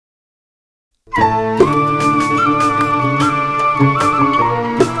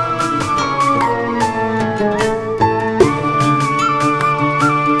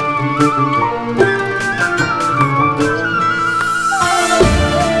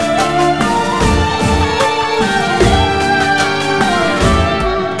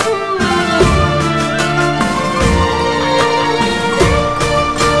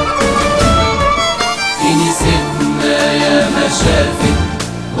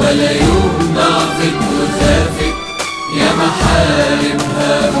ولا يوم ضعفت وخافت، يا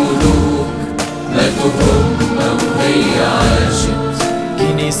محاربها ملوك ماتوا هما وهي عاشت.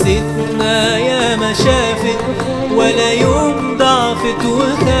 كنيستنا يا ما شافت ولا يوم ضعفت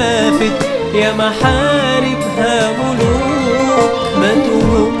وخافت، يا محاربها ملوك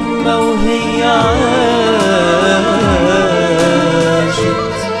ماتوا هما وهي عاشت.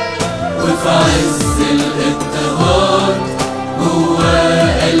 وفي عز الاضطهاد جوا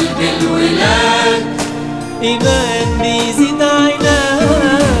قلب الولاد إيمان بيزيد عناد،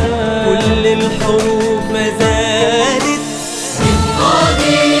 كل الحروب ما زادت. من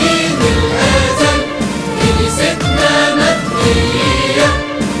قديم الأزل كنيستنا مبنية،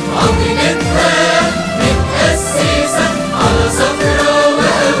 عقيدتها متأسسة على صخرة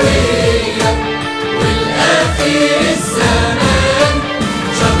وهوية، والآخر الزمان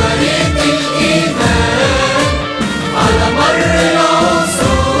شجرة الإيمان على مر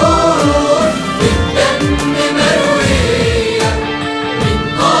العصور بالدم مروية. من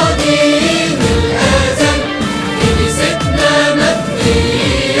قديم الأزل كنيستنا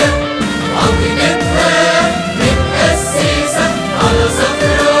مبنية، عقيدتها متأسسة على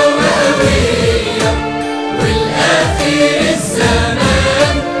صخرة وهوية، والآخر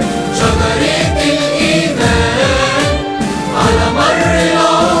الزمان شجرة الإيمان على مر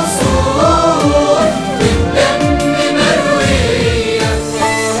العصور بالدم مروية.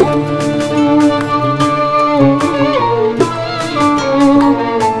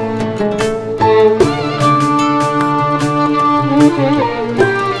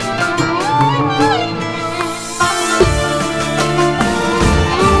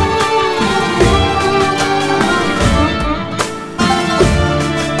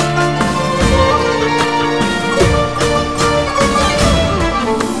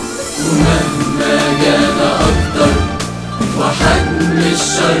 ومهما جانا أكتر وحجم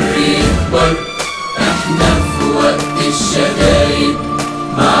الشر يكبر، احنا في وقت الشدايد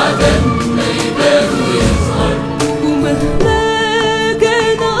معدننا يبان ويظهر. ومهما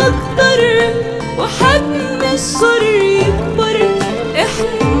كان أكتر وحجم الشر يكبر،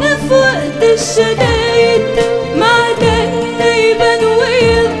 احنا في وقت الشدايد معدننا يبان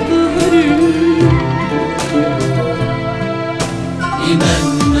ويظهر.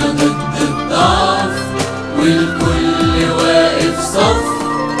 إيماننا ضد الضعف والكل واقف صف،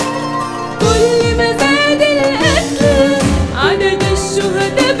 كل ما زاد القتل عدد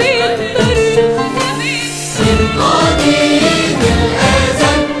الشهداء بيكتر. من قديم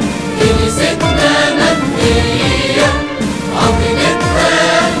الأزل كنيستنا مبنية، عقيدتها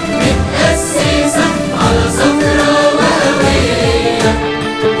متأسسة على صخرة وهوية،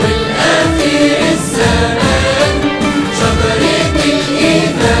 والآخر الزمان شجرة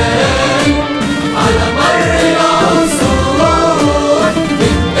الإيمان على مر العصور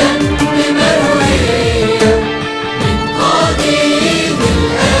بالدم مروية. من قديم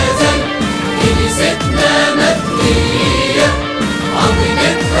الأزل كنيستنا مبنية،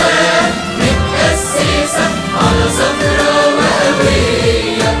 عقيدتها متأسسة على صخرة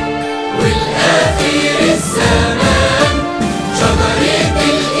وهوية، والآخر الزمان شجرة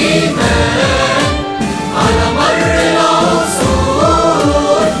الإيمان على مر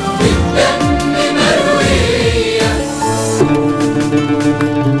العصور بالدم مروية.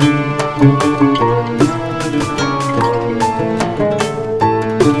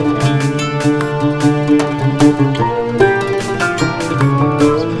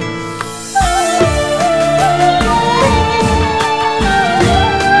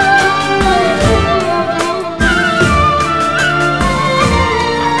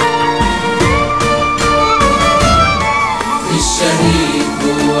 الشهيد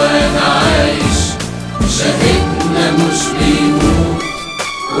جوانا عايش، شهيدنا مش بيموت،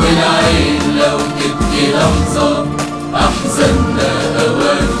 والعين لو تبكي لحظة أحزاننا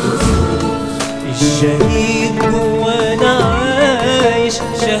هواك تفوت. الشهيد جوانا عايش،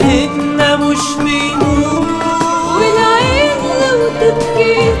 شهيدنا مش بيموت، والعين لو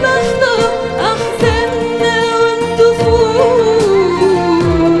تبكي لحظة أحزاننا والطفول.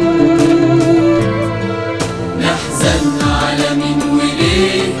 نحزن على مين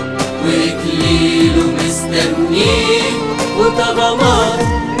وليه، وإكليله مستنيه، وطغمات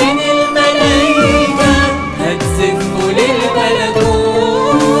من الملايين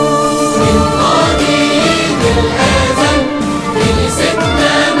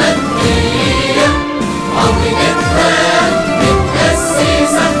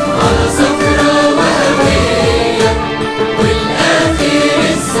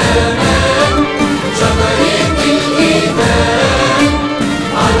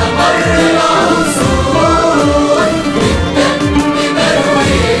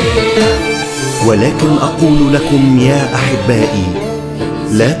ولكن أقول لكم يا أحبائي،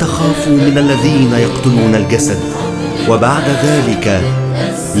 لا تخافوا من الذين يقتلون الجسد، وبعد ذلك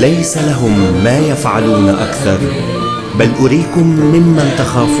ليس لهم ما يفعلون أكثر. بل أريكم ممن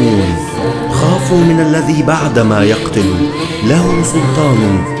تخافون، خافوا من الذي بعدما يقتل له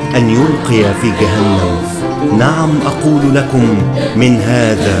سلطان أن يلقي في جهنم. نعم أقول لكم من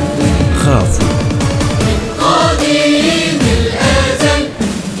هذا خافوا.